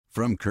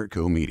From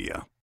Kurtco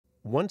Media.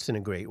 Once in a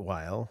great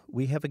while,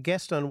 we have a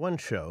guest on one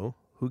show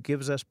who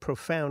gives us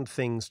profound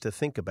things to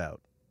think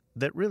about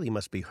that really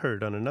must be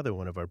heard on another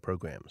one of our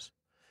programs.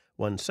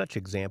 One such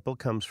example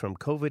comes from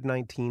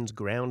COVID-19's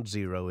ground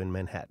zero in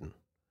Manhattan.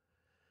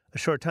 A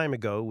short time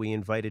ago, we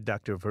invited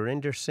Dr.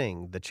 Verinder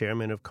Singh, the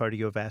chairman of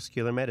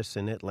cardiovascular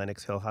medicine at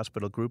Lenox Hill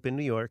Hospital Group in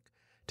New York,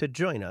 to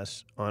join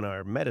us on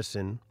our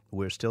Medicine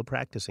We're Still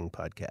Practicing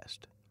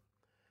podcast.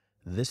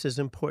 This is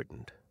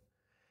important.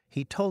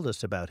 He told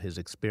us about his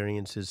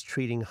experiences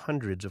treating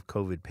hundreds of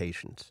COVID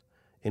patients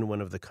in one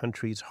of the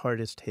country's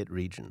hardest-hit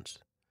regions.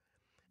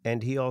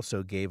 And he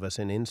also gave us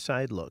an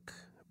inside look,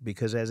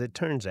 because as it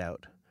turns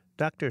out,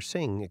 Dr.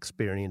 Singh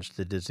experienced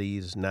the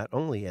disease not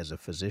only as a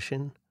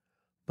physician,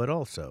 but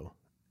also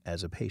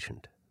as a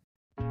patient.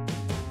 Doctor,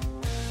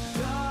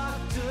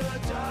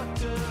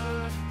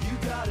 you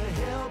gotta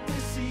help me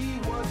see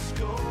what's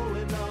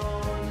going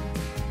on.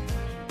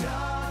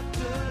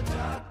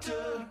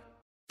 Doctor.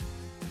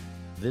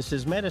 This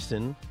is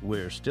Medicine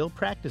We're Still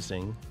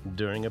Practicing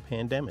During a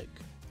Pandemic.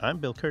 I'm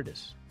Bill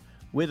Curtis.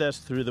 With us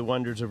through the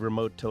wonders of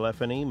remote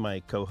telephony,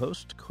 my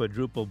co-host,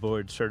 quadruple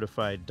board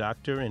certified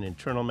doctor in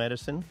internal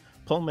medicine,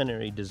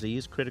 pulmonary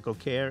disease, critical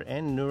care,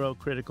 and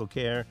neurocritical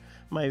care,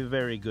 my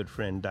very good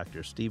friend,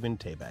 Dr. Stephen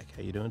Tabak.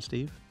 How you doing,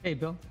 Steve? Hey,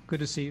 Bill. Good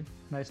to see you.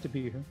 Nice to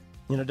be here.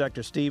 You know,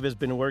 Dr. Steve has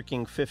been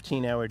working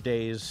 15-hour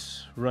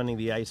days running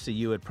the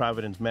ICU at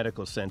Providence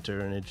Medical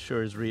Center, and it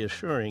sure is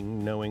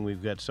reassuring knowing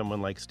we've got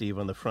someone like Steve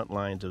on the front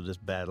lines of this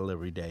battle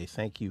every day.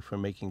 Thank you for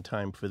making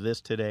time for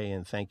this today,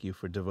 and thank you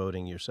for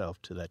devoting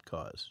yourself to that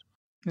cause.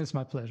 It's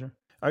my pleasure.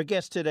 Our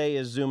guest today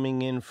is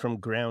zooming in from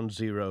Ground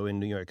Zero in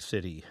New York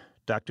City.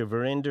 Dr.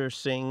 Verinder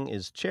Singh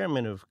is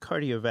chairman of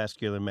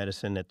cardiovascular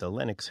medicine at the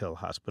Lenox Hill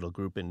Hospital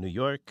Group in New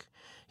York.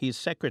 He's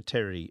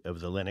secretary of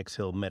the Lenox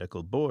Hill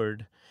Medical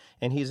Board,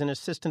 and he's an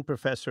assistant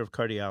professor of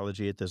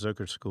cardiology at the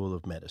Zucker School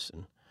of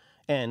Medicine,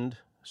 and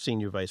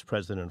senior vice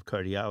president of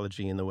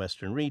cardiology in the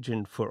Western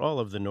region for all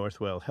of the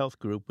Northwell Health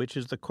Group, which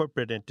is the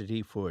corporate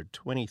entity for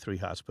 23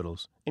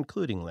 hospitals,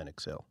 including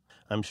Lenox Hill.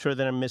 I'm sure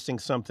that I'm missing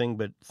something,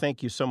 but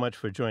thank you so much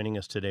for joining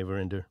us today,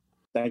 Verinder.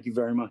 Thank you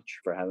very much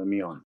for having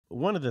me on.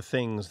 One of the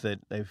things that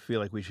I feel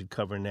like we should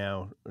cover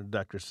now,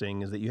 Dr.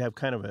 Singh, is that you have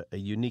kind of a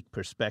unique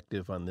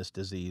perspective on this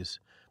disease,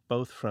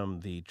 both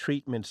from the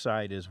treatment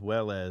side as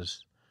well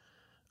as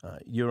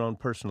your own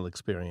personal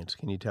experience.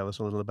 Can you tell us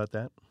a little about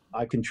that?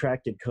 I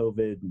contracted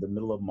COVID in the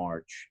middle of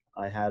March.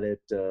 I had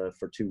it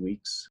for 2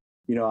 weeks.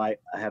 You know, I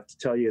have to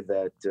tell you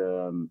that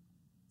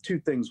two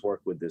things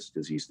work with this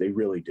disease. They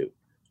really do.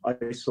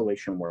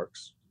 Isolation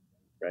works,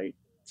 right?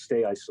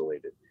 Stay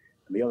isolated.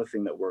 And the other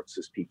thing that works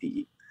is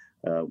PPE.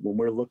 When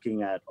we're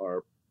looking at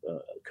our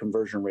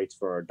conversion rates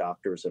for our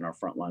doctors and our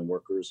frontline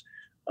workers,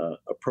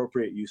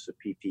 appropriate use of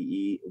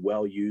PPE,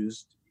 well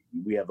used,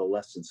 we have a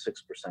less than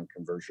 6%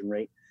 conversion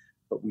rate,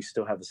 but we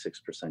still have a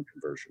 6%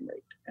 conversion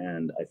rate.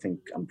 And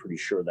I'm pretty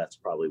sure that's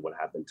probably what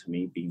happened to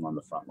me being on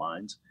the front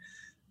lines.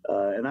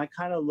 And I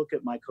kind of look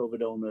at my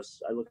COVID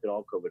illness, I look at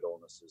all COVID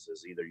illnesses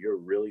as either you're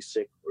really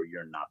sick or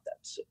you're not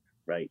that sick,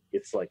 right?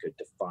 It's like a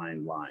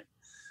defined line.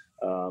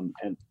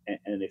 And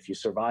if you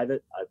survive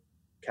it, I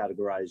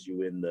categorize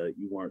you in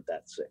you weren't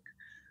that sick,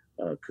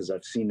 because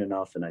I've seen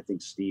enough, and I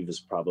think Steve has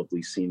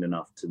probably seen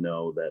enough to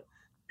know that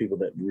people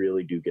that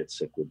really do get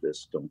sick with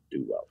this don't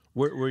do well.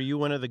 Were you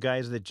one of the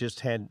guys that just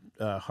had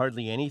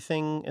hardly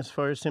anything as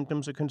far as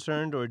symptoms are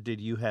concerned, or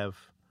did you have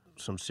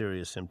some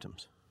serious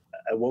symptoms?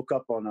 I woke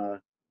up on a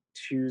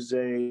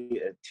Tuesday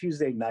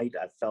night.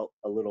 I felt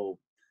a little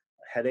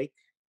headache,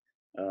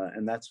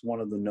 and that's one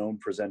of the known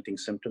presenting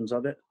symptoms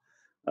of it.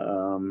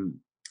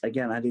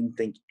 Again, I didn't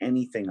think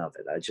anything of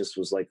it. I just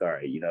was like, all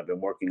right, I've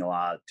been working a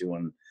lot,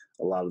 doing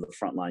a lot of the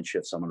frontline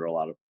shifts. I'm under a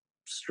lot of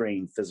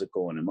strain,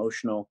 physical and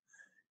emotional.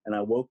 And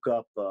I woke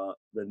up the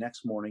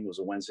next morning, it was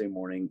a Wednesday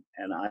morning,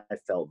 and I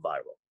felt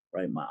viral,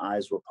 right? My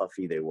eyes were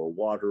puffy, they were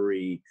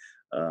watery,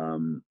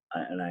 and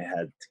I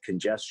had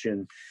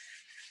congestion.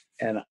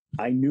 And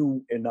I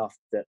knew enough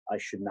that I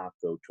should not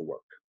go to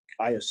work.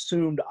 I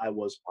assumed I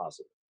was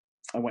positive.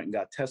 I went and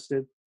got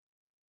tested.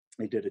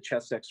 They did a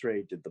chest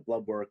x-ray, did the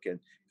blood work, and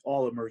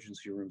all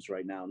emergency rooms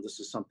right now, and this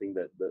is something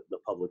that the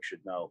public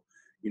should know,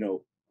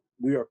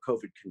 we are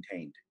COVID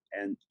contained,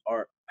 and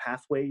our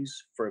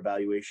pathways for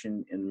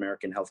evaluation in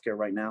American healthcare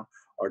right now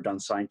are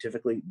done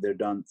scientifically. They're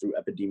done through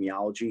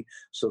epidemiology,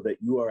 so that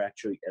you are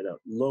actually at a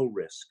low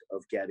risk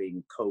of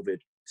getting COVID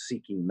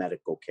seeking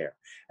medical care.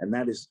 And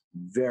that is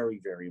very,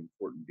 very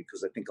important,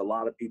 because I think a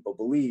lot of people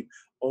believe,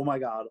 oh my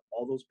God,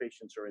 all those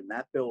patients are in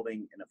that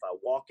building, and if I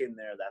walk in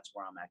there, that's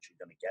where I'm actually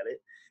going to get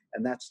it.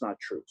 And that's not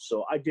true.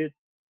 So I did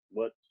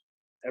what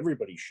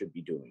everybody should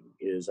be doing,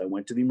 is I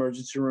went to the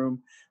emergency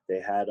room. They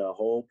had a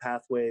whole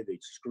pathway. They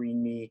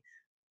screened me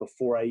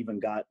before I even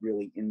got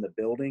really in the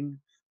building,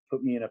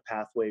 put me in a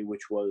pathway,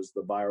 which was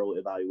the viral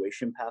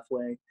evaluation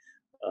pathway,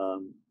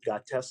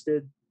 got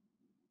tested,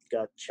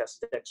 got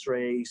chest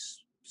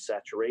x-rays,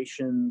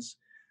 saturations,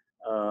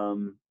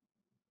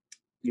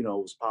 it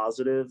was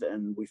positive,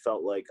 and we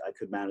felt like I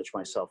could manage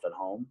myself at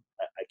home.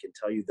 I can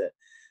tell you that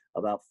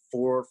About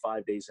 4 or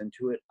 5 days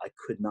into it, I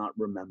could not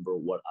remember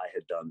what I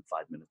had done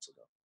 5 minutes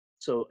ago.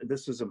 So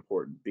this is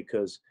important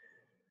because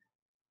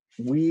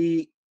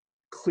we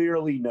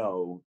clearly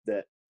know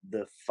that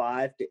the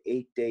 5 to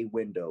 8 day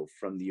window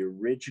from the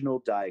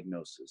original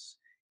diagnosis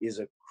is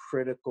a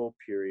critical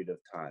period of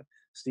time.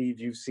 Steve,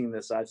 you've seen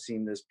this, I've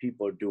seen this.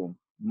 People are doing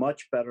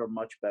much better,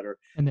 much better.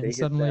 And then They hit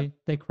suddenly that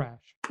they crash.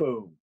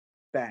 boom,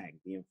 bang,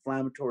 the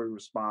inflammatory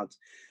response.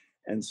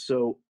 And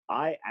so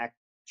I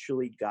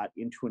actually got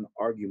into an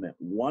argument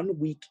 1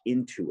 week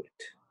into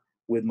it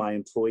with my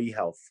employee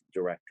health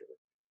director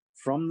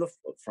from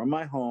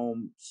my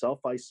home,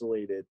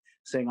 self-isolated,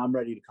 saying I'm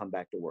ready to come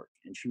back to work.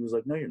 And she was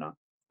like, no, you're not.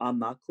 I'm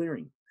not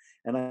clearing.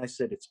 And I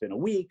said, it's been a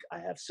week. I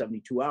have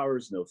 72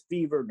 hours, no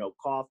fever, no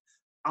cough.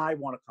 I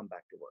want to come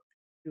back to work.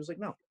 He was like,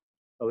 no.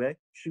 Okay.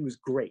 She was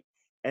great.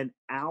 An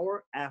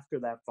hour after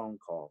that phone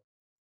call,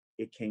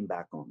 it came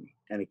back on me.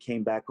 And it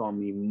came back on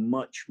me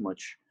much,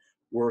 much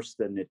worse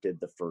than it did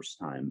the first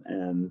time.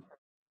 And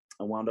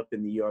I wound up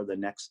in the ER the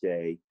next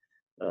day,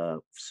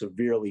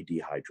 severely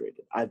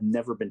dehydrated. I've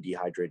never been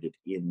dehydrated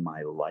in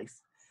my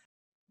life.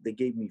 They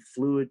gave me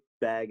fluid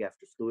bag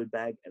after fluid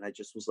bag, and I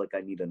just was like,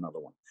 I need another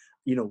one.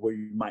 Where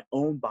my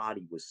own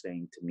body was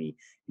saying to me,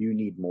 you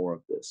need more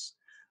of this.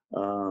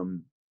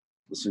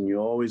 Listen, you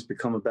always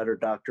become a better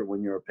doctor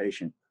when you're a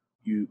patient.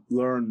 You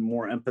learn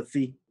more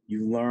empathy.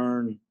 You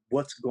learn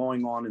what's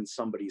going on in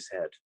somebody's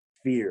head.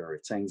 Fear,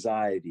 it's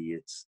anxiety,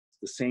 it's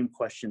the same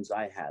questions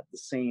I had, the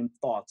same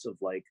thoughts of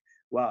like,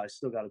 wow, I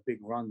still got a big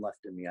run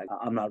left in me.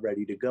 I'm not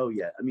ready to go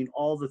yet. I mean,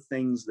 all the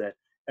things that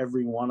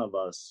every one of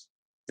us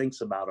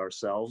thinks about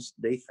ourselves,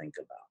 they think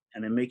about.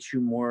 And it makes you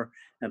more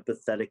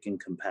empathetic and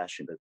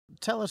compassionate.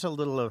 Tell us a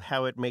little of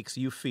how it makes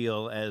you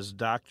feel as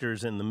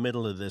doctors in the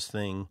middle of this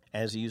thing,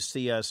 as you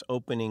see us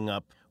opening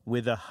up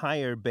with a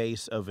higher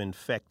base of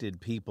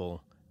infected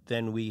people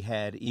than we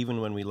had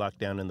even when we locked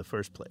down in the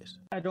first place.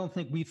 I don't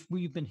think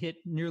we've been hit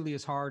nearly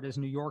as hard as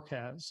New York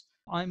has.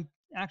 I'm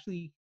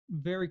actually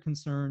very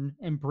concerned,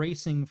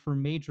 embracing for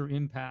major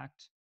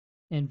impact,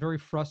 and very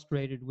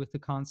frustrated with the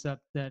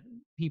concept that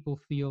people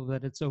feel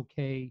that it's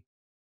okay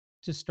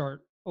to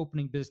start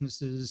opening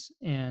businesses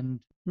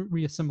and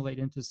reassimilate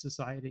into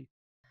society.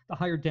 The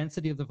higher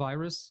density of the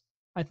virus,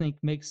 I think,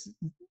 makes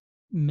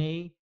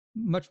May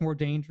much more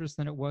dangerous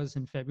than it was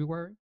in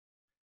February.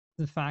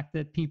 The fact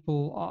that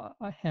people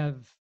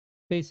have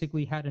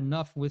basically had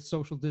enough with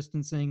social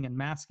distancing and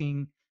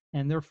masking,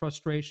 and their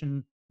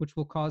frustration, which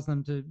will cause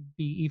them to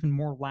be even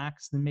more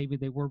lax than maybe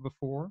they were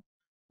before,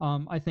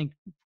 I think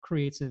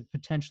creates a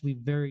potentially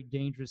very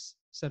dangerous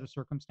set of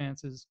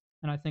circumstances.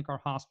 And I think our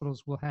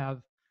hospitals will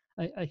have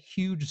a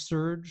huge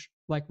surge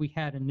like we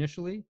had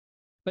initially,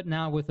 but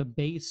now with a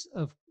base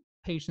of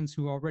patients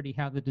who already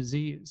have the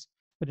disease.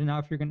 But now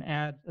if you're going to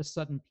add a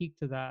sudden peak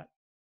to that,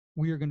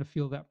 we are going to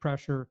feel that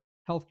pressure.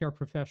 Healthcare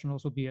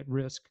professionals will be at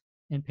risk,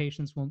 and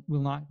patients will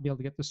not be able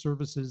to get the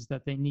services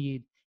that they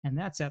need. And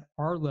that's at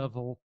our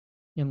level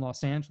in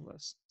Los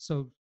Angeles.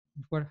 So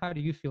how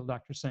do you feel,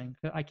 Dr. Singh?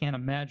 I can't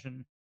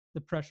imagine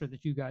the pressure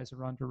that you guys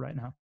are under right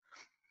now.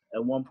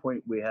 At one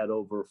point, we had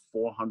over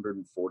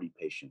 440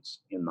 patients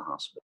in the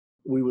hospital.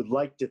 We would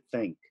like to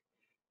think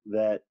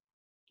that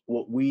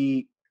what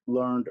we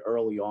learned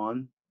early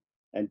on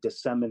and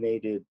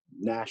disseminated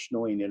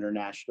nationally and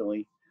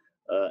internationally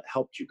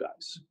helped you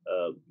guys.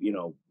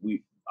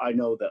 I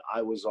know that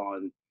I was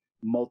on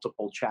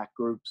multiple chat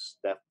groups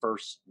that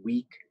first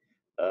week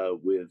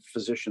with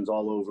physicians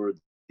all over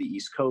the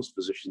East Coast,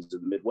 physicians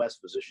in the Midwest,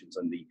 physicians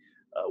on the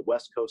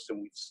West Coast,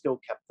 and we've still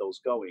kept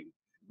those going.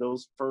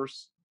 Those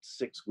first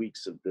 6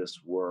 weeks of this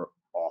were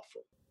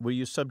awful. Were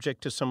you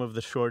subject to some of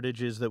the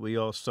shortages that we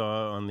all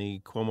saw on the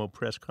Cuomo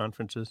press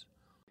conferences?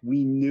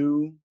 We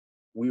knew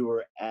we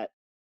were at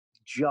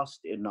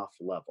just enough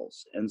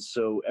levels. And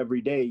so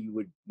every day you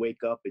would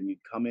wake up and you'd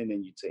come in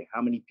and you'd say,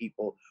 how many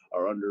people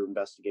are under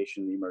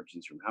investigation in the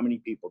emergency room? How many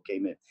people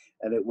came in?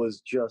 And it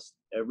was just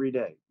every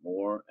day,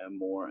 more and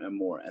more and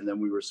more. And then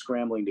we were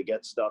scrambling to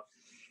get stuff.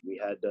 We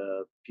had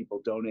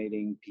people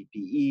donating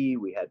PPE.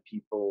 We had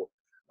people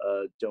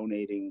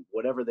donating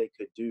whatever they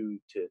could do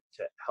to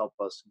help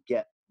us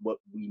get what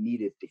we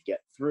needed to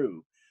get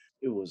through.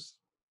 It was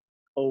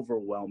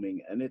overwhelming,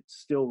 and it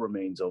still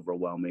remains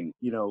overwhelming.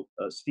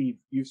 Steve,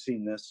 you've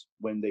seen this.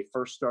 When they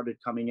first started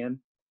coming in,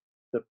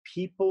 the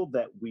people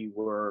that we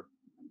were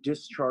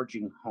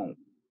discharging home,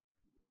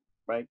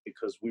 right,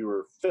 because we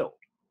were filled.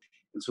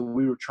 And so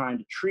we were trying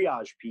to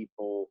triage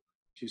people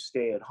to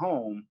stay at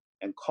home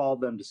and call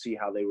them to see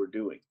how they were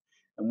doing.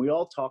 And we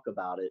all talk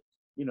about it.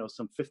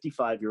 Some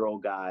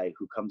 55-year-old guy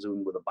who comes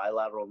in with a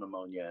bilateral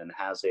pneumonia and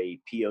has a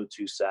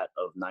PO2 sat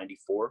of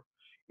 94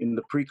 in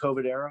the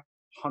pre-COVID era,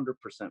 100%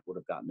 would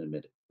have gotten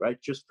admitted, right?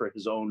 Just for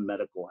his own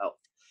medical health.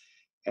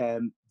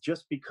 And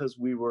just because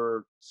we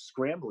were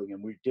scrambling,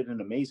 and we did an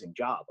amazing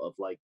job of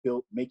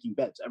making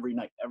beds every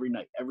night,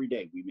 every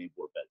day we made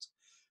more beds.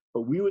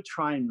 But we would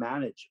try and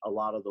manage a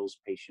lot of those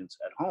patients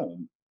at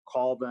home,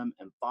 call them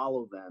and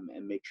follow them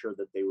and make sure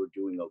that they were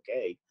doing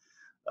okay.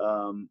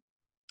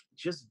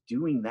 just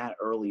doing that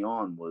early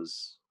on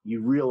was,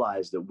 you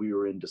realize that we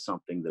were into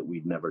something that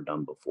we'd never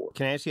done before.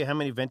 Can I ask you how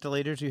many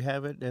ventilators you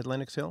have at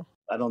Lenox Hill?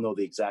 I don't know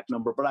the exact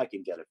number, but I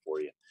can get it for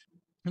you.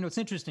 It's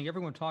interesting.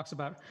 Everyone talks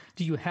about,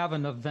 do you have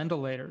enough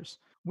ventilators?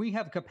 We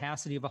have a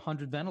capacity of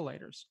 100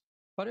 ventilators.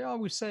 But I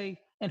always say,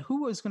 and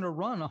who is going to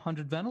run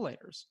 100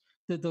 ventilators?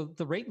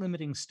 The rate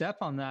limiting step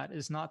on that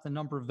is not the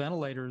number of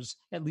ventilators,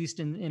 at least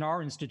in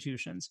our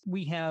institutions.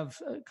 We have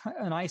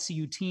an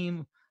ICU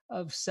team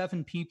of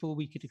 7 people.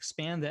 We could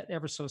expand that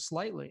ever so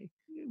slightly.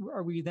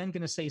 Are we then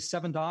going to say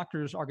 7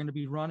 doctors are going to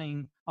be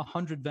running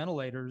 100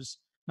 ventilators,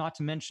 not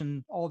to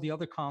mention all the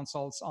other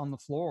consults on the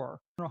floor?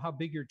 I don't know how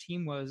big your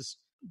team was,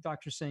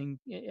 Dr. Singh,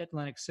 at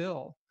Lenox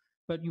Hill,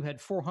 but you had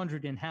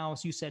 400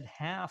 in-house. You said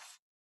half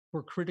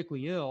were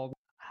critically ill.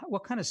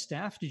 What kind of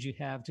staff did you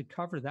have to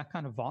cover that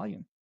kind of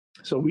volume?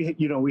 So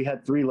we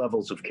had 3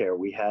 levels of care.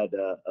 We had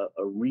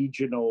a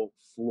regional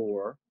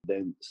floor,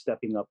 then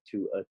stepping up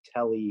to a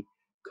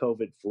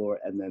tele-COVID floor,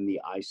 and then the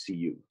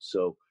ICU.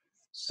 So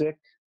sick,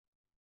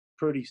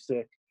 pretty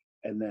sick,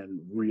 and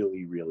then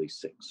really, really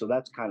sick. So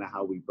that's kind of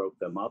how we broke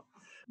them up.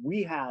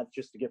 We have,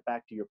 just to get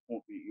back to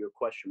your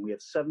question, we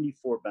have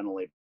 74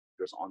 ventilators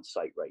on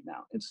site right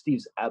now. And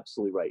Steve's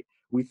absolutely right.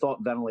 We thought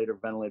ventilator.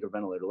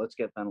 Let's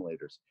get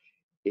ventilators.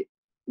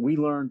 We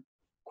learned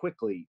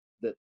quickly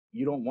that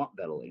you don't want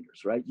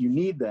ventilators, right? You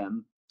need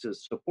them to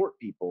support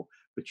people,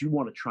 but you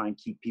want to try and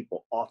keep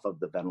people off of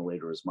the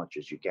ventilator as much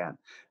as you can,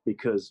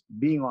 because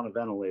being on a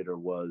ventilator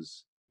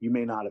was, you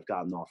may not have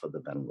gotten off of the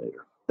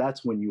ventilator.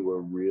 That's when you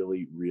were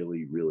really,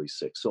 really, really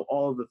sick. So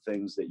all of the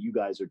things that you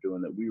guys are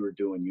doing, that we were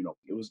doing,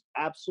 it was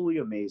absolutely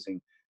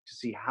amazing to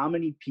see how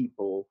many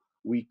people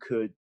we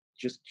could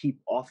just keep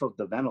off of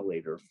the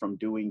ventilator from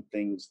doing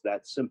things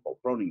that simple,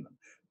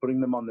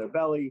 putting them on their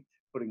belly,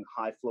 putting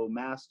high flow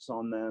masks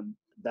on them.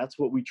 That's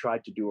what we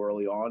tried to do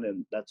early on,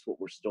 and that's what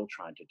we're still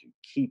trying to do,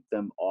 keep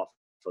them off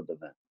of the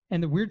vent.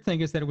 And the weird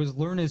thing is that it was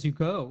learn as you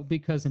go,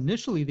 because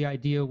initially the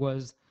idea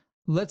was,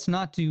 let's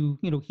not do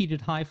heated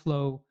high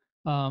flow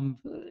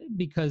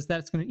because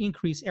that's going to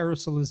increase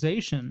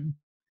aerosolization.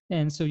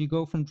 And so you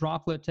go from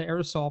droplet to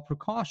aerosol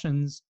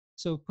precautions,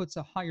 so it puts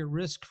a higher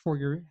risk for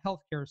your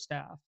healthcare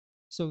staff.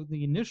 So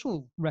the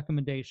initial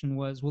recommendation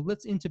was, well,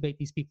 let's intubate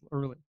these people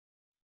early,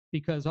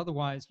 because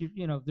otherwise,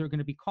 they're going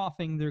to be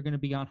coughing, they're going to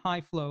be on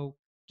high flow,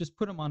 just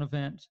put them on a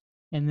vent.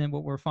 And then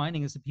what we're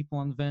finding is the people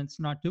on the vents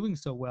not doing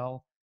so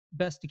well,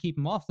 best to keep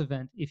them off the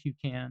vent if you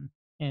can.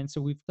 And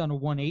so we've done a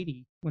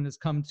 180 when it's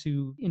come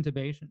to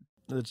intubation.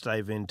 Let's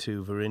dive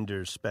into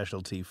Virinder's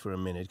specialty for a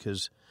minute,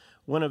 because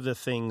one of the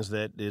things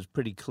that is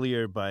pretty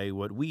clear by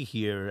what we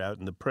hear out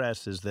in the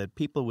press is that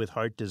people with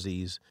heart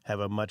disease have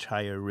a much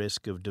higher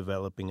risk of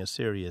developing a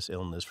serious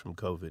illness from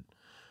COVID.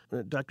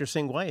 Dr.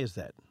 Singh, why is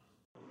that?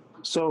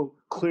 So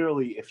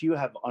clearly, if you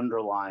have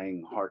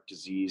underlying heart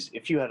disease,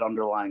 if you had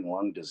underlying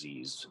lung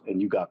disease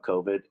and you got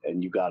COVID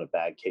and you got a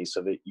bad case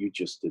of it, you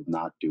just did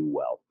not do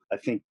well. I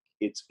think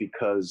it's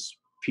because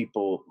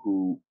people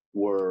who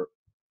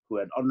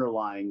had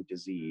underlying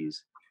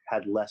disease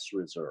had less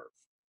reserve.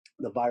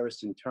 The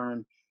virus in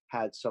turn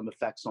had some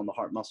effects on the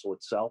heart muscle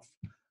itself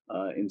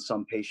in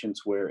some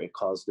patients, where it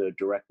caused a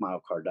direct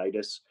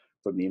myocarditis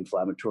from the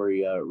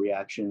inflammatory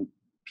reaction.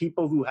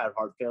 People who had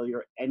heart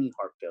failure, any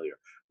heart failure,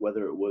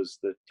 whether it was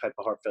the type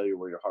of heart failure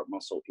where your heart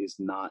muscle is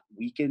not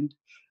weakened,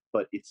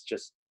 but it's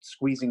just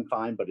squeezing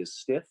fine but is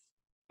stiff,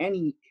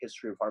 any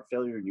history of heart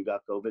failure and you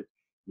got COVID,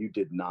 you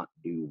did not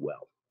do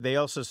well. They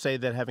also say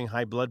that having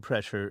high blood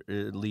pressure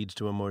leads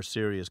to a more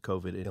serious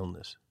COVID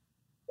illness.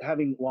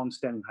 Having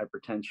longstanding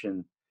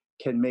hypertension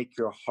can make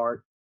your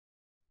heart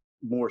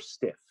more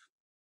stiff,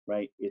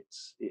 right?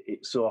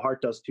 So a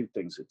heart does 2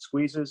 things. It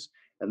squeezes,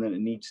 and then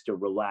it needs to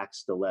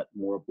relax to let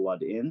more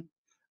blood in.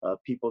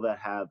 People that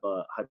have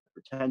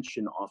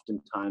hypertension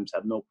oftentimes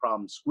have no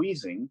problem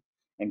squeezing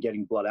and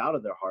getting blood out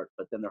of their heart,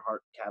 but then their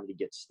heart cavity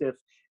gets stiff,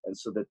 and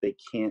so that they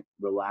can't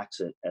relax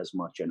it as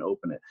much and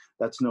open it.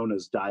 That's known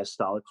as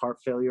diastolic heart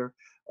failure.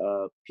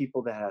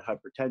 People that had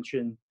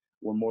hypertension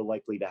were more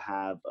likely to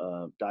have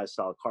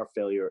diastolic heart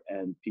failure,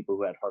 and people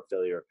who had heart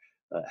failure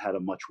had a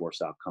much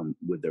worse outcome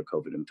with their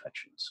COVID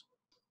infections.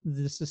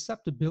 The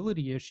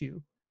susceptibility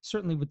issue,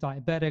 certainly with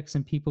diabetics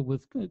and people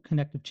with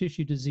connective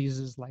tissue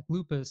diseases like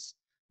lupus,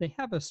 they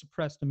have a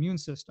suppressed immune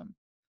system.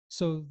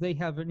 So they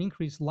have an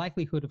increased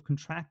likelihood of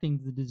contracting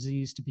the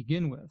disease to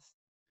begin with.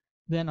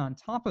 Then on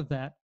top of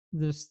that,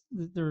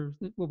 there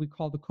what we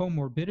call the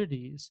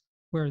comorbidities,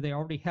 where they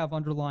already have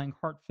underlying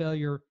heart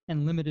failure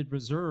and limited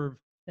reserve,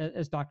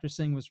 as Dr.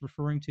 Singh was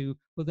referring to,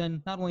 will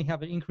then not only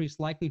have an increased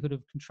likelihood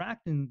of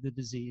contracting the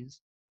disease,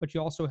 but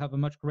you also have a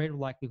much greater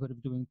likelihood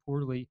of doing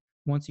poorly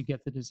once you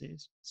get the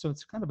disease. So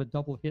it's kind of a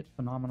double hit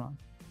phenomenon.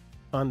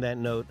 On that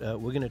note,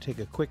 we're going to take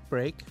a quick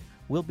break.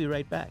 We'll be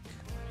right back.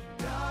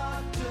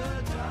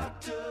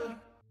 Doctor.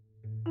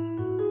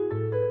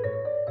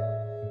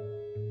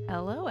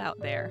 Hello out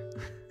there.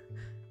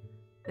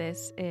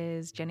 This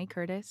is Jenny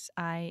Curtis.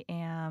 I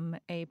am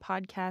a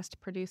podcast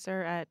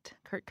producer at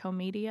CurtCo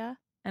Media,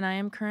 and I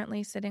am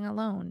currently sitting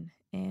alone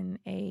in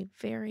a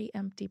very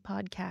empty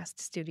podcast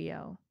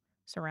studio,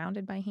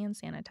 surrounded by hand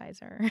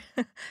sanitizer.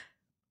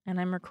 And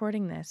I'm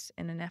recording this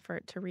in an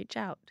effort to reach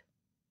out.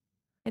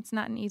 It's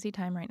not an easy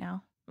time right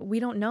now. We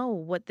don't know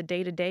what the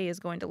day-to-day is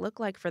going to look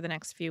like for the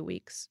next few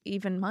weeks,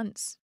 even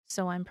months.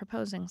 So I'm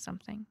proposing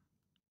something.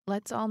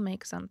 Let's all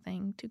make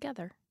something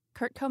together.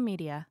 Kurtco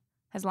Media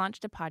has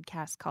launched a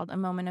podcast called A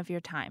Moment of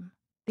Your Time.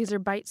 These are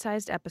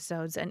bite-sized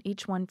episodes, and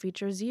each one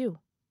features you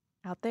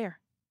out there.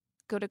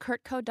 Go to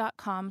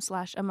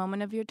kurtco.com/a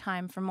moment of your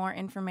time for more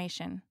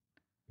information.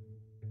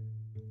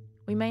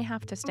 We may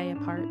have to stay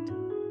apart,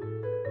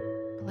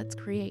 but let's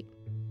create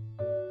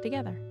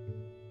together.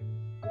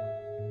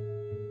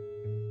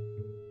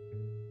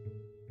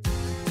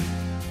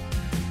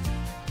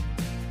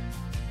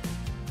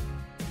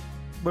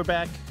 We're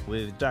back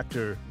with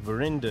Dr.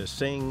 Verinder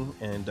Singh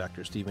and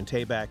Dr. Stephen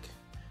Tabak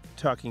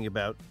talking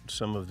about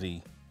some of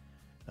the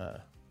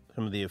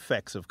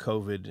effects of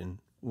COVID and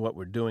what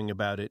we're doing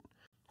about it.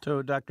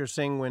 So, Dr.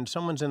 Singh, when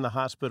someone's in the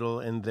hospital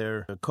and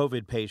they're a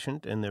COVID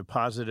patient and they're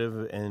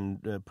positive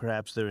and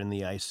perhaps they're in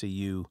the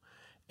ICU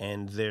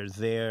and they're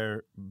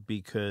there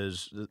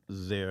because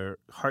their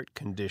heart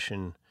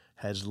condition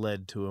has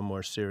led to a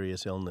more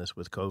serious illness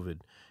with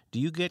COVID, do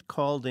you get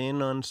called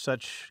in on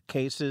such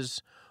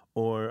cases,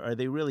 or are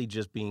they really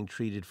just being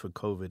treated for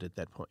COVID at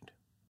that point?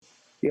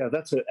 Yeah,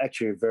 that's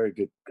actually a very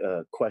good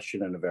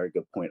question and a very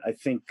good point. I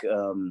think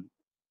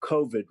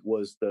COVID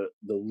was the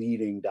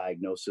leading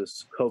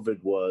diagnosis.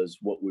 COVID was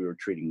what we were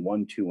treating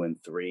 1, 2,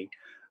 and 3.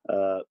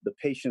 The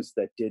patients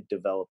that did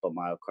develop a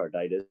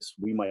myocarditis,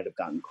 we might have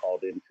gotten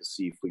called in to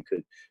see if we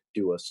could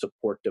do a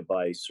support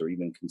device or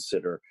even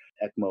consider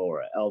ECMO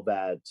or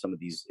LVAD, some of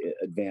these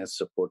advanced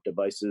support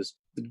devices.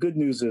 The good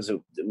news is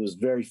it was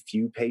very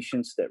few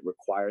patients that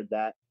required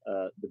that.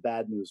 The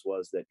bad news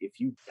was that if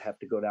you have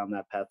to go down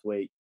that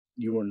pathway,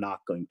 you were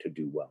not going to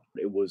do well.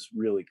 It was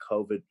really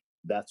COVID.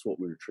 That's what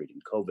we were treating: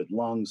 COVID,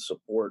 lungs,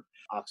 support,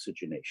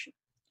 oxygenation.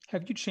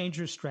 Have you changed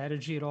your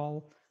strategy at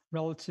all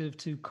relative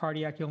to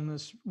cardiac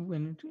illness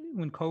when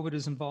COVID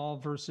is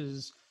involved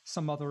versus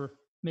some other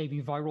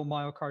maybe viral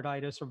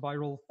myocarditis or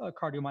viral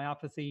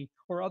cardiomyopathy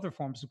or other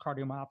forms of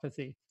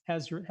cardiomyopathy?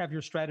 Have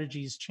your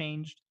strategies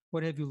changed?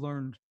 What have you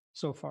learned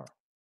so far?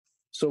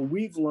 So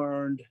we've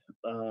learned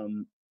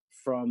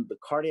from the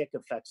cardiac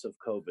effects of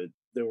COVID,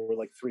 there were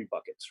like 3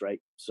 buckets,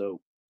 right?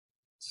 So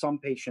some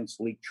patients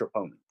leak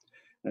troponin,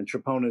 and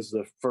troponin is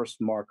the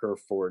first marker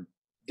for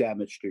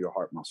damage to your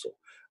heart muscle.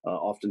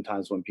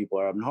 Oftentimes when people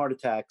are having heart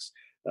attacks,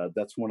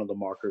 that's one of the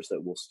markers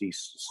that we'll see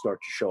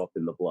start to show up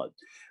in the blood.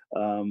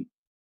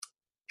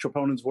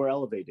 Troponins were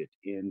elevated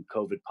in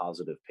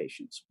COVID-positive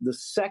patients. The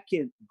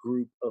second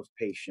group of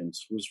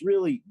patients was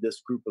really this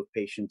group of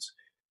patients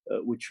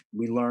which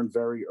we learned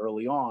very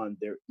early on,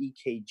 their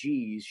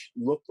EKGs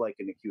looked like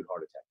an acute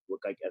heart attack,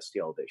 looked like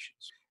ST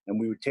elevations. And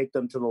we would take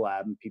them to the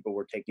lab, and people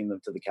were taking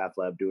them to the cath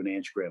lab doing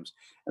angiograms,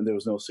 and there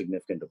was no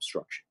significant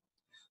obstruction.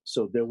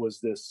 So there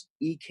was this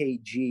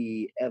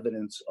EKG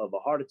evidence of a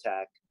heart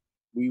attack.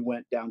 We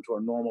went down to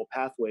our normal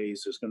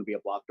pathways. There's going to be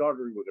a blocked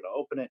artery. We're going to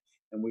open it,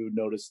 and we would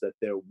notice that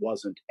there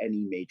wasn't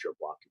any major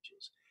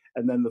blockages.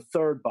 And then the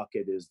third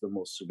bucket is the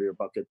most severe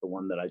bucket, the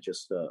one that I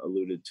just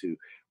alluded to,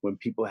 when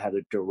people had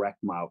a direct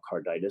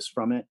myocarditis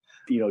from it.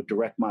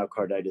 Direct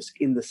myocarditis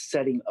in the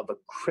setting of a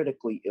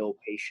critically ill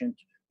patient,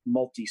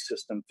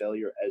 multi-system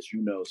failure, as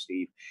you know,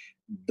 Steve,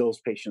 those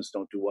patients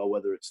don't do well,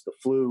 whether it's the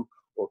flu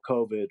or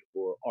COVID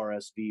or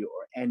RSV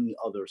or any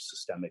other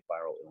systemic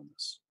viral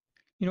illness.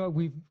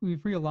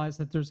 We've realized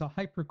that there's a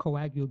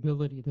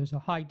hypercoagulability. There's a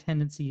high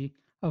tendency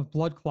of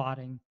blood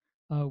clotting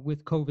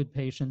with COVID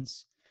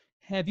patients.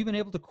 Have you been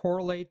able to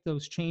correlate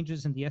those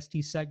changes in the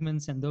ST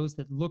segments and those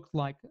that looked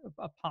like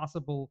a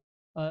possible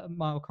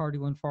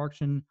myocardial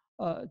infarction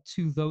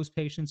to those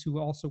patients who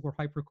also were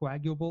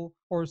hypercoagulable,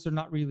 or is there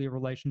not really a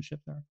relationship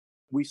there?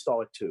 We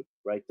saw it too,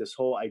 right? This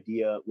whole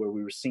idea where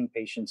we were seeing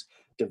patients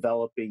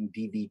developing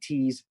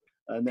DVTs,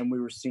 and then we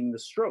were seeing the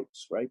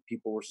strokes, right?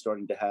 People were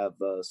starting to have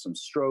some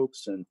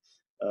strokes and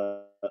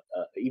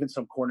even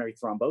some coronary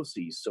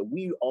thromboses. So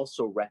we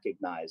also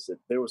recognized that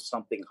there was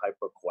something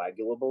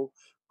hypercoagulable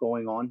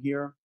going on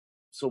here.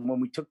 So when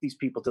we took these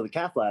people to the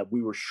cath lab,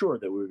 we were sure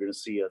that we were going to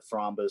see a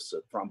thrombus,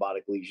 a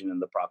thrombotic lesion in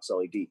the prox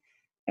LED,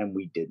 and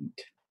we didn't.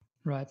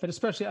 Right. But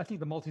especially, I think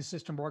the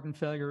multi-system organ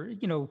failure,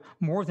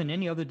 more than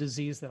any other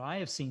disease that I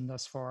have seen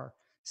thus far,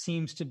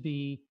 seems to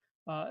be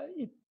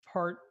in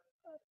part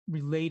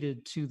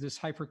related to this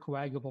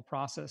hypercoagulable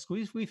process.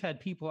 We've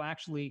had people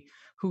actually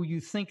who you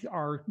think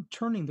are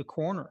turning the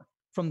corner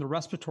from the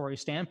respiratory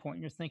standpoint.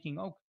 You're thinking,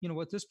 oh, you know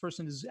what, this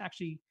person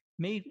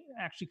may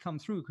actually come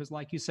through, because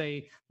like you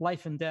say,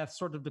 life and death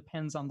sort of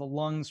depends on the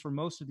lungs for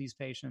most of these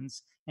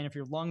patients. And if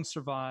your lungs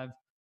survive,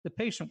 the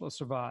patient will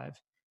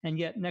survive. And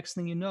yet, next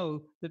thing you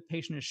know, the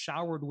patient is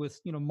showered with,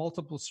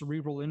 multiple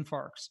cerebral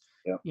infarcts,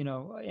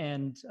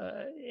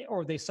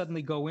 or they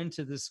suddenly go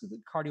into this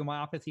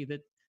cardiomyopathy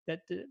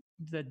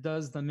that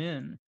does them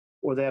in.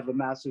 Or they have a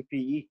massive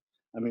PE.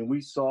 I mean, we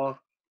saw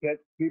that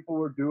people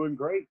were doing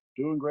great,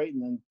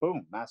 and then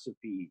boom, massive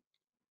PE.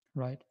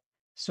 Right.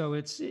 So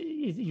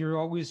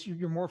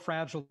you're more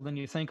fragile than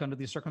you think under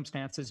these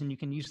circumstances, and you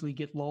can easily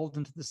get lulled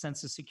into the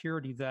sense of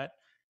security that,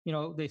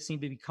 they seem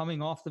to be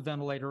coming off the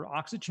ventilator,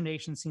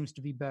 oxygenation seems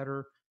to be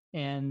better,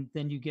 and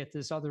then you get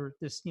this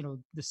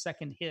the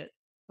second hit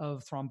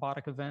of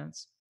thrombotic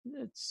events.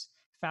 It's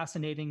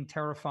fascinating,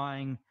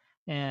 terrifying,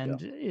 Yeah.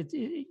 and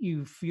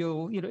you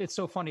feel, it's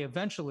so funny.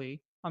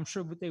 Eventually, I'm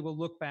sure they will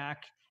look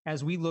back,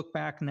 as we look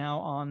back now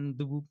on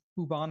the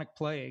bubonic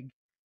plague,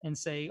 and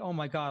say, oh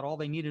my God, all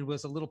they needed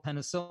was a little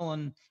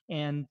penicillin,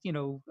 and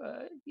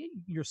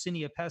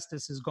Yersinia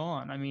pestis is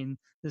gone. I mean,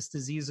 this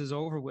disease is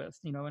over with,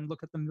 and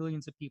look at the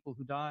millions of people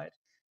who died.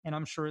 And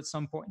I'm sure at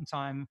some point in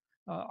time,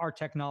 our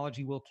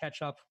technology will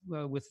catch up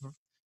with,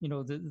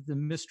 the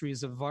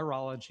mysteries of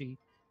virology,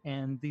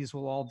 and these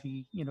will all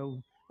be,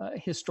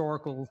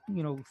 historical,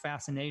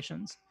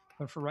 fascinations.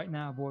 But for right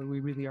now, boy, we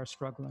really are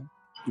struggling.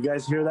 You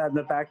guys hear that in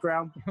the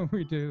background?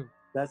 We do.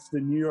 That's the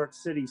New York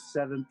City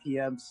 7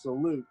 p.m.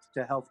 salute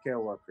to healthcare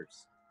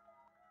workers.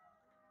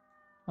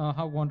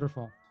 How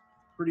wonderful.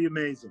 Pretty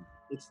amazing.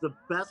 It's the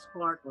best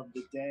part of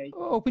the day.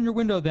 Open your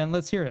window then.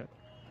 Let's hear it.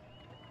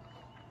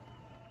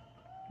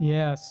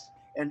 Yes.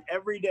 And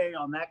every day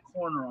on that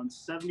corner on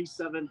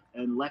 77th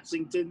and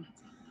Lexington,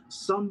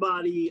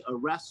 somebody, a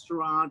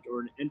restaurant or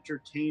an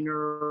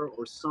entertainer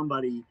or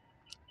somebody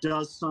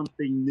does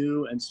something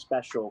new and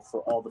special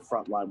for all the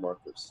frontline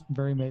workers.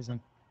 Very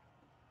amazing.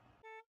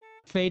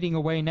 Fading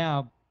away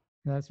now.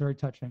 That's very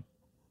touching.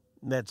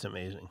 That's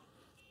amazing.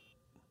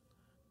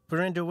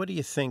 Virendra, what do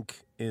you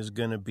think is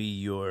going to be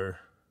your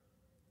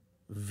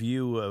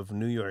view of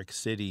New York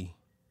City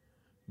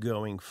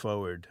going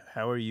forward?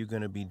 How are you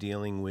going to be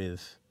dealing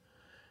with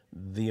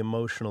the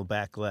emotional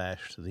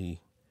backlash, the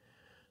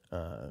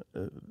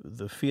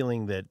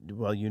feeling that,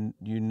 well, you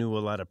knew a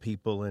lot of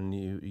people and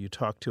you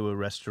talked to a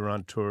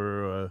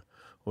restaurateur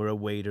or a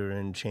waiter,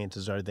 and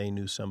chances are they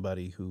knew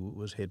somebody who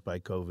was hit by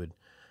COVID.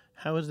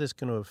 How is this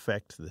going to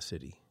affect the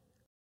city?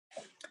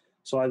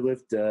 So I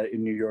lived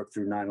in New York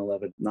through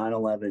 9/11.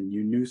 9/11,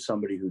 you knew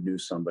somebody who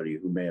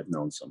may have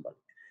known somebody.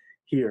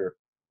 Here,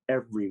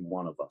 every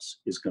one of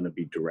us is going to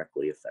be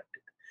directly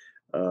affected.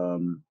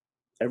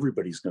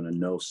 Everybody's going to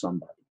know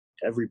somebody.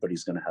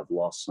 Everybody's going to have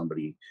lost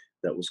somebody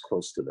that was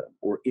close to them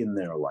or in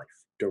their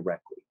life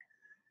directly.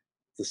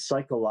 The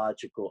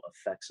psychological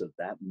effects of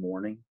that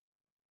mourning,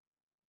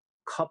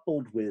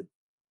 coupled with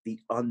the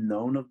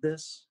unknown of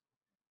this,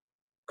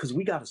 because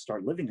we got to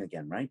start living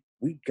again, right?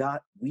 We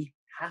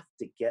have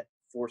to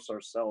force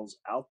ourselves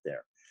out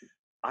there.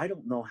 I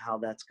don't know how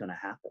that's going to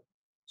happen.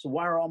 So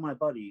why are all my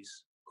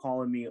buddies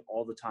calling me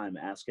all the time,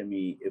 asking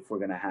me if we're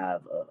going to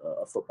have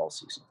a football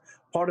season?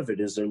 Part of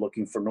it is they're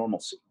looking for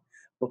normalcy,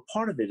 but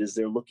part of it is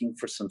they're looking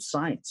for some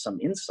science, some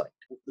insight.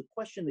 The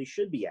question they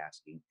should be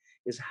asking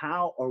is,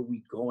 how are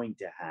we going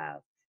to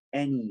have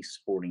any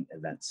sporting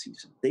event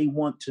season? They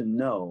want to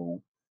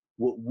know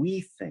what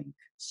we think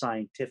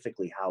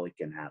scientifically how it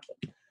can happen.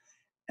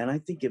 And I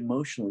think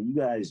emotionally, you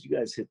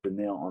guys hit the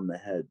nail on the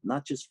head,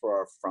 not just for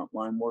our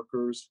frontline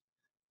workers,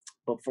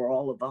 but for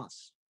all of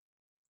us.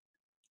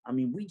 I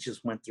mean, we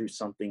just went through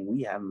something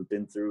we haven't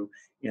been through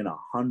in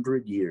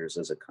 100 years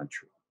as a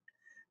country.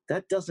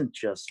 That doesn't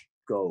just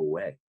go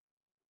away.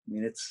 I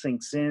mean, it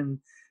sinks in,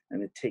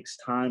 and it takes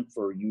time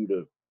for you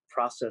to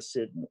process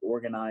it and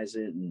organize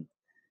it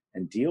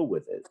and deal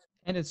with it.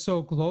 And it's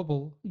so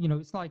global.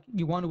 It's like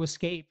you want to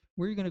escape.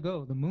 Where are you going to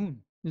go? The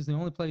moon is the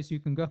only place you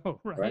can go,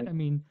 right? I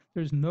mean,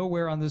 there's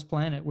nowhere on this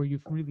planet where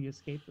you've really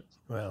escaped this.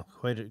 Well,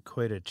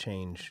 quite a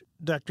change.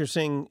 Dr.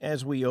 Singh,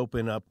 as we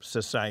open up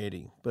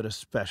society, but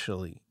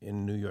especially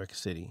in New York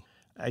City,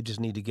 I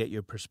just need to get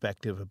your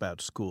perspective about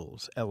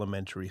schools,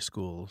 elementary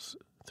schools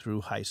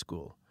through high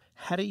school.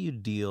 How do you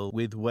deal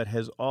with what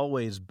has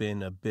always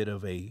been a bit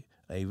of a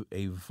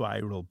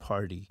viral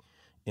party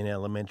in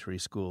elementary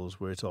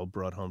schools where it's all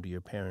brought home to your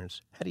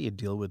parents? How do you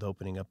deal with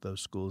opening up those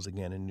schools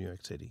again in New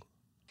York City?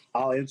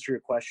 I'll answer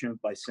your question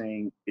by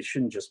saying it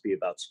shouldn't just be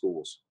about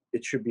schools.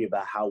 It should be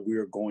about how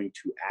we're going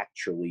to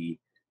actually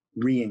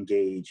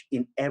re-engage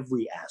in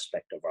every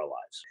aspect of our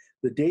lives.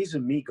 The days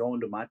of me going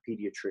to my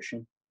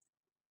pediatrician,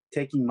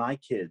 taking my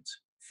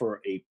kids for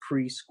a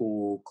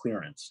preschool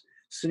clearance,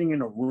 sitting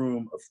in a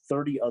room of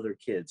 30 other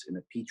kids in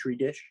a petri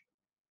dish,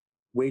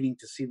 waiting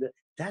to see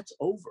that's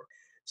over.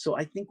 So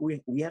I think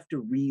we have to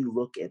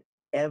re-look at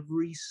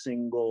every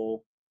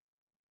single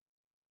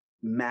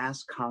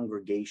mass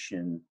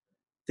congregation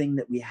thing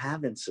that we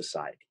have in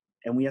society,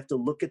 and we have to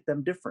look at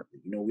them differently.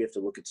 We have to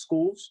look at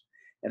schools,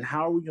 and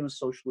how are we going to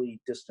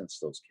socially distance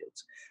those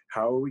kids?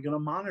 How are we going to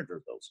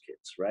monitor those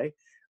kids, right?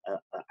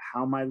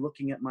 How am I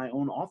looking at my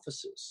own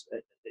offices?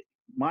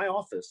 My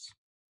office,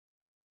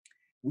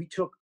 we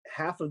took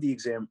half of the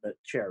exam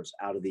chairs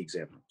out of the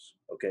exam rooms,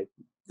 okay,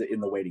 in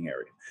the waiting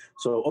area.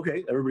 So,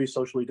 okay, everybody's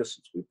socially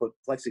distanced. We put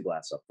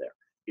plexiglass up there.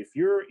 If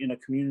you're in a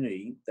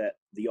community that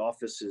the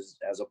office is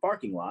as a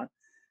parking lot,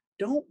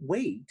 don't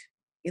wait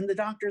in the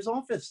doctor's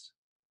office.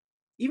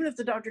 Even if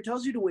the doctor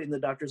tells you to wait in the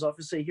doctor's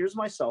office, say, here's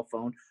my cell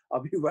phone.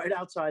 I'll be right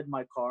outside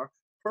my car.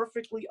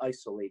 perfectly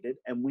isolated.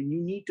 And when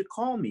you need to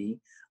call me,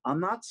 I'm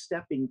not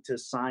stepping to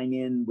sign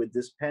in with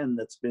this pen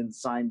that's been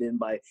signed in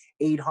by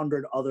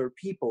 800 other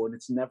people and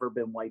it's never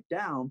been wiped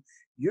down.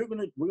 We're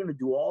gonna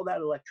do all that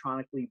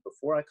electronically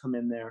before I come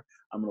in there.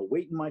 I'm gonna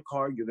wait in my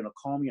car. You're gonna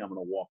call me. I'm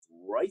gonna walk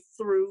right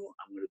through.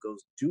 I'm gonna go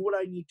do what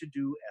I need to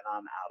do, and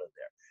I'm out of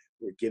there.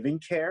 We're giving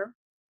care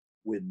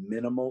with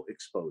minimal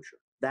exposure.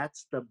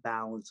 That's the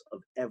balance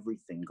of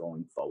everything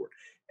going forward.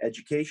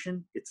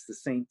 Education, it's the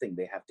same thing.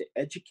 They have to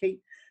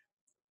educate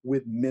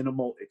with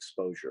minimal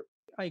exposure.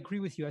 I agree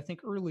with you. I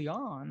think early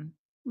on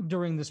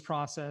during this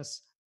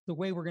process, the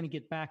way we're going to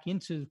get back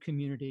into the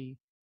community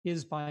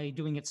is by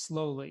doing it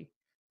slowly,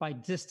 by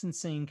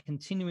distancing,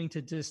 continuing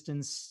to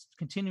distance,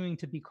 continuing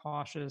to be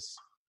cautious.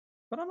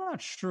 But I'm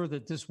not sure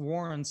that this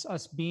warrants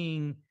us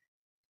being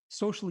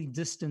socially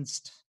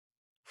distanced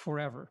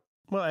forever.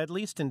 Well, at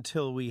least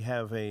until we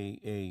have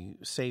a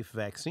safe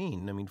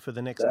vaccine. I mean, for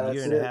the next That's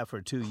year and a it. half or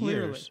 2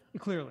 Clearly, years.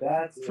 clearly.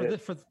 That's For, it.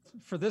 this,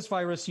 for this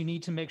virus, you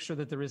need to make sure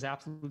that there is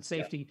absolute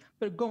safety.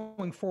 But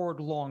going forward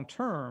long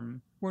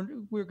term,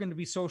 we're going to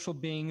be social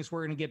beings.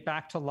 We're going to get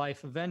back to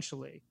life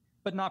eventually,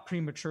 but not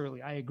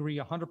prematurely. I agree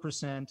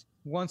 100%.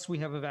 Once we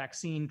have a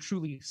vaccine,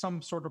 truly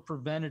some sort of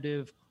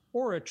preventative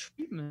or a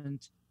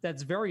treatment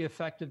that's very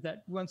effective,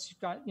 that once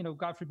you've got,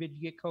 God forbid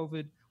you get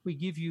COVID, we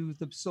give you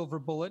the silver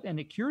bullet and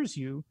it cures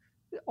you,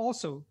 it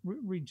also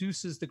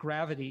reduces the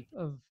gravity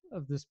of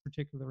this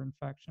particular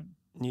infection.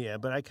 Yeah,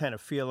 but I kind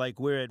of feel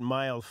like we're at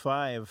mile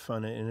 5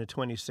 in a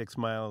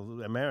 26-mile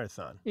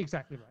marathon.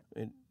 Exactly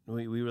right.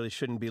 We really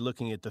shouldn't be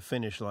looking at the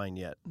finish line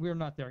yet. We're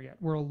not there yet.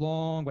 We're a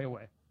long way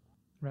away,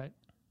 right?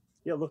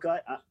 Yeah, look,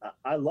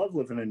 I love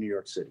living in New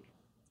York City.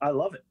 I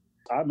love it.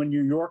 I'm a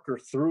New Yorker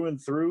through and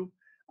through.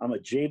 I'm a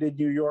jaded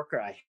New Yorker.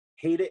 I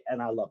hate it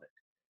and I love it.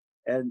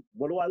 And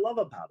what do I love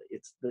about it?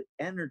 It's the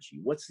energy.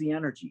 What's the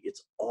energy?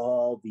 It's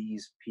all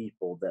these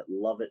people that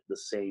love it the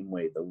same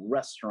way. The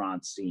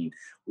restaurant scene,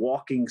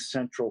 walking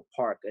Central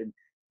Park, and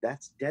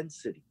that's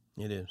density.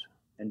 It is.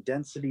 And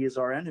density is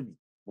our enemy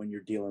when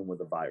you're dealing with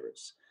a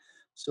virus.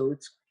 So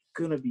it's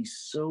going to be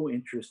so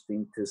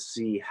interesting to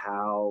see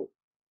how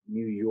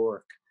New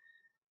York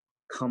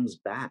comes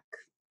back.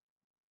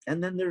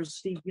 And then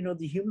there's the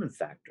human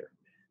factor.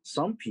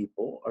 Some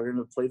people are going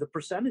to play the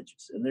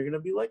percentages and they're going to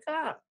be like,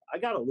 I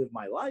got to live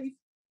my life.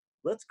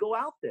 Let's go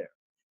out there.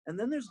 And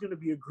then there's going to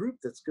be a group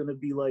that's going to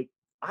be like,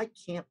 I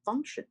can't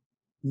function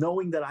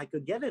knowing that I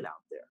could get it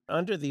out there.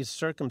 Under these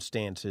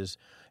circumstances,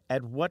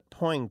 at what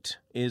point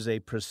is a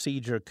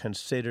procedure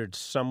considered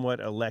somewhat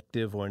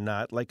elective or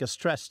not, like a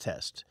stress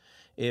test?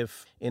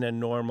 If in a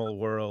normal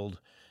world,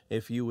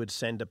 if you would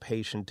send a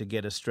patient to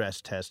get a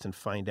stress test and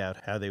find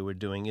out how they were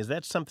doing, is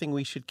that something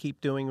we should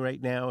keep doing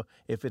right now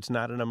if it's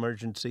not an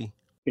emergency?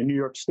 In New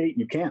York State,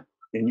 you can't.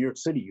 In New York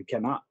City, you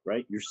cannot,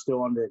 right? You're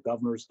still under a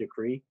governor's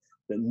decree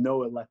that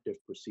no elective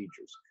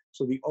procedures.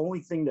 So the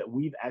only thing that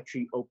we've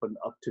actually opened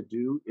up to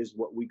do is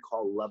what we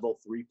call level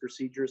 3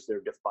 procedures.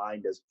 They're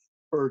defined as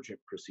urgent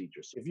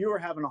procedures. If you were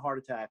having a heart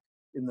attack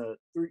in the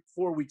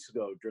 4 weeks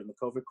ago during the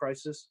COVID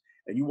crisis,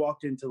 and you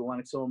walked into the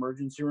Lenox Hill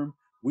emergency room,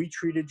 we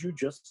treated you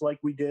just like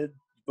we did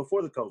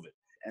before the COVID.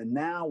 And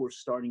now we're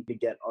starting to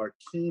get our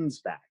teams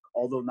back,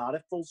 although not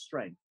at full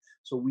strength.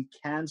 So we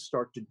can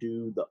start to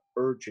do the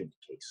urgent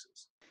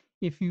cases.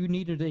 If you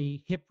needed a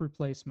hip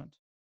replacement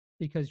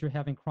because you're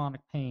having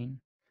chronic pain,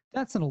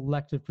 that's an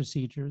elective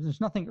procedure.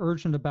 There's nothing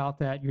urgent about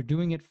that. You're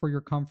doing it for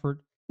your comfort.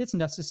 It's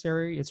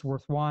necessary. It's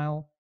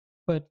worthwhile.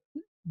 But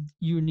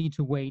you need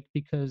to wait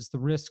because the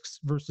risks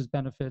versus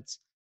benefits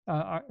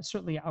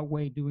certainly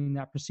outweigh doing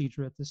that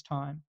procedure at this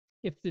time.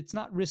 If it's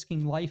not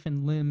risking life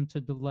and limb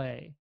to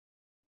delay,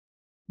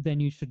 then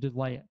you should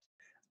delay it.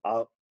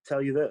 I'll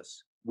tell you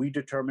this. We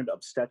determined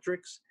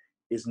obstetrics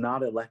is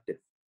not elective.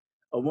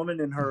 A woman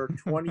in her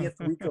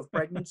 20th week of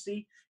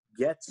pregnancy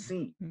gets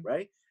seen,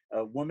 right?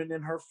 A woman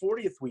in her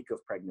 40th week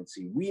of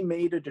pregnancy. We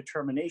made a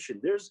determination.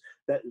 There's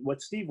that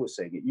what Steve was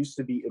saying. It used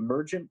to be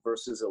emergent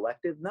versus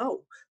elective.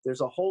 No, there's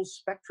a whole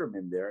spectrum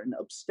in there, and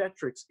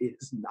obstetrics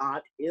is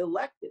not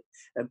elective.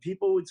 And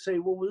people would say,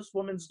 well, this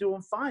woman's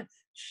doing fine.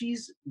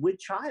 She's with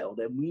child,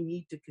 and we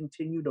need to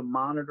continue to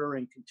monitor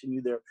and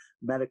continue their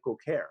medical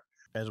care.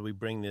 As we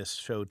bring this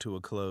show to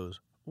a close,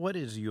 what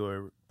is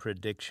your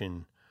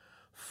prediction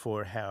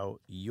for how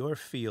your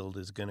field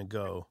is going to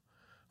go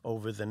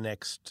over the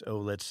next,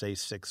 let's say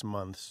 6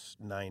 months,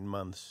 9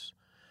 months,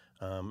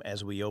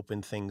 as we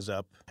open things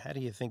up? How do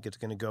you think it's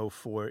going to go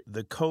for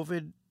the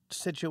COVID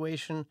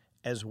situation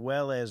as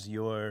well as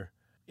your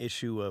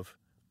issue of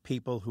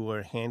people who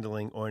are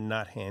handling or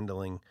not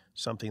handling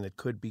something that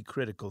could be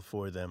critical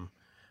for them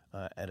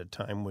at a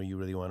time where you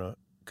really want to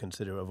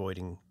consider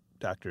avoiding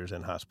doctors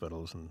and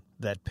hospitals and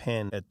that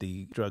pen at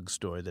the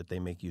drugstore that they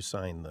make you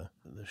sign the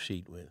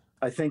sheet with?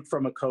 I think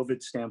from a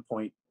COVID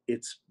standpoint,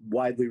 it's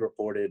widely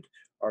reported.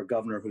 Our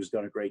governor, who's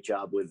done a great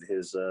job with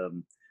his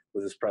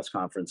press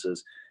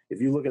conferences,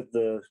 if you look at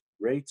the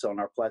rates on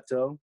our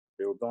plateau,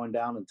 they were going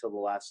down until the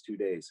last 2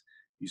 days.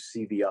 You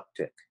see the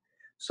uptick.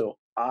 So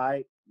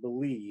I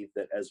believe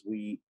that as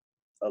we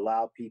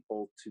allow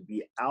people to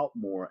be out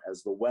more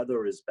as the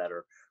weather is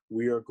better,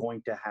 we are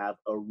going to have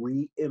a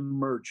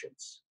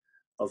re-emergence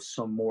of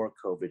some more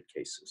COVID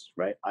cases,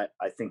 right? I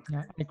think Yeah,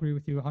 I agree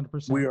with you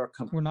 100%.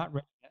 We're not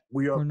ready yet.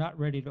 We're not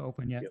ready to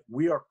open yet.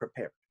 We are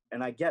prepared.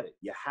 And I get it.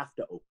 You have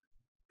to open.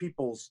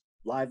 People's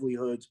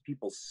livelihoods,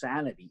 people's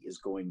sanity is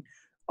going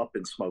up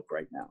in smoke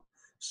right now.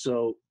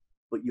 So,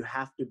 but you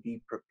have to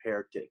be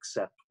prepared to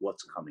accept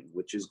what's coming,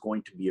 which is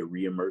going to be a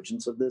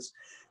reemergence of this.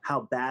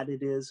 How bad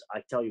it is,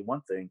 I tell you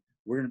one thing,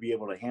 we're going to be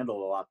able to handle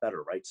it a lot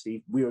better, right,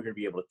 Steve? We are going to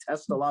be able to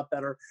test a lot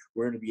better.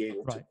 We're going to be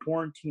able to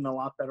quarantine a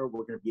lot better.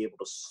 We're going to be able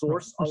to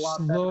source a lot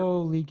better.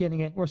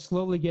 We're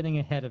slowly getting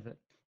ahead of it.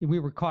 We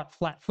were caught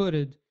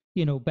flat-footed,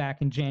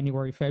 back in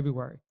January,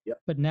 February.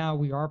 Yep. But now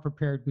we are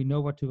prepared. We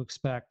know what to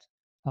expect.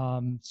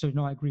 So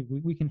no, I agree.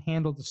 We can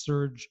handle the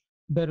surge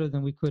better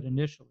than we could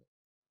initially.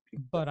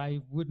 But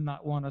I would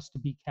not want us to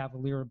be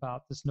cavalier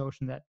about this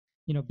notion that,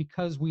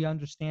 because we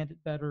understand it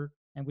better,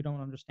 and we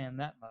don't understand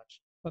that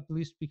much, but at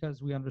least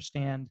because we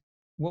understand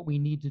what we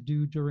need to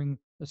do during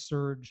the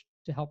surge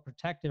to help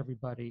protect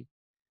everybody,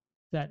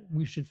 that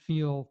we should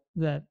feel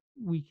that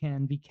we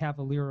can be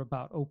cavalier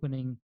about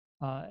opening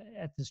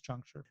at this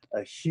juncture.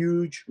 A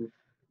huge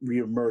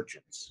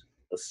reemergence,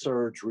 a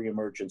surge,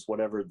 reemergence,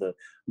 whatever the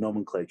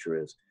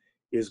nomenclature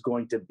is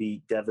going to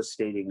be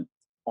devastating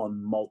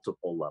on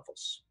multiple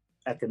levels.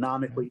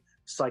 Economically,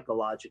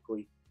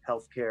 psychologically,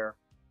 healthcare,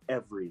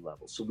 every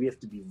level. So we have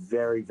to be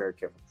very, very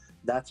careful.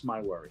 That's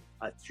my worry.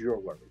 That's your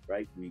worry,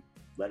 right? We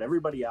let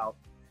everybody out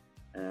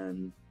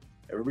and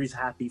everybody's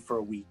happy for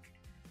a week,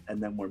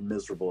 and then we're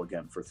miserable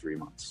again for 3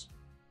 months.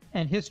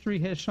 And history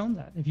has shown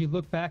that. If you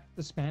look back at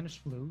the Spanish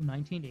flu,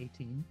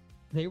 1918,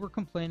 they were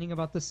complaining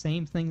about the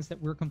same things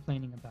that we're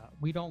complaining about.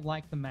 We don't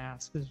like the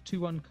mask. It's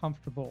too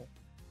uncomfortable.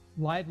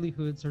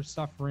 Livelihoods are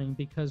suffering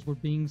because we're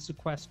being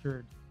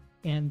sequestered.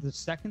 And the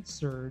second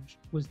surge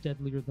was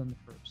deadlier than the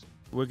first.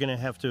 We're going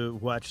to have to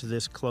watch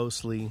this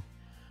closely.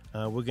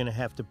 We're going to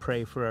have to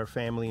pray for our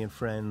family and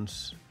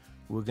friends.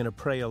 We're going to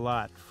pray a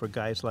lot for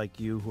guys like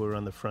you who are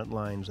on the front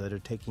lines that are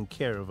taking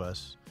care of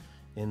us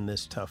in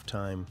this tough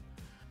time.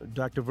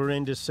 Dr.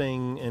 Verinder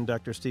Singh and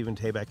Dr. Stephen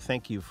Tabak,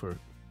 thank you for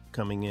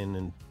coming in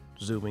and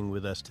Zooming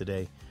with us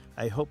today.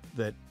 I hope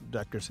that,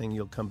 Dr. Singh,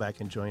 you'll come back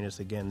and join us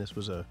again. This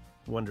was a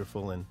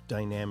wonderful and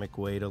dynamic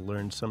way to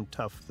learn some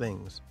tough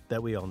things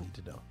that we all need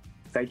to know.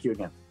 Thank you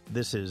again.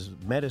 This is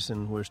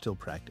Medicine We're Still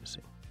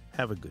Practicing.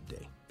 Have a good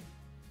day.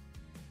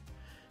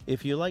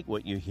 If you like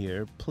what you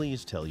hear,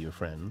 please tell your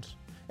friends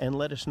and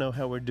let us know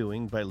how we're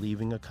doing by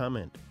leaving a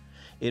comment.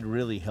 It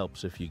really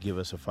helps if you give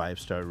us a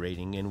 5-star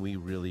rating, and we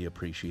really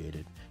appreciate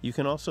it. You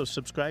can also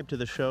subscribe to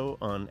the show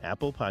on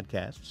Apple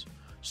Podcasts,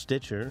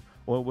 Stitcher,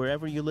 or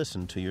wherever you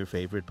listen to your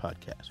favorite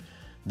podcast.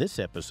 This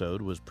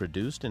episode was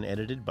produced and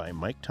edited by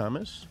Mike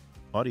Thomas,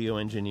 audio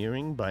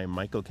engineering by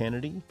Michael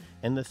Kennedy,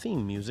 and the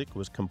theme music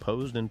was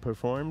composed and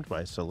performed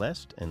by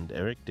Celeste and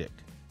Eric Dick.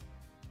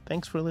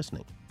 Thanks for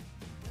listening.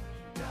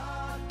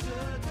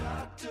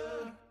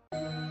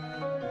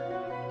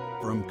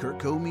 From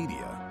Kurtco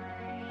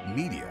Media,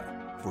 media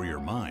for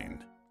your mind.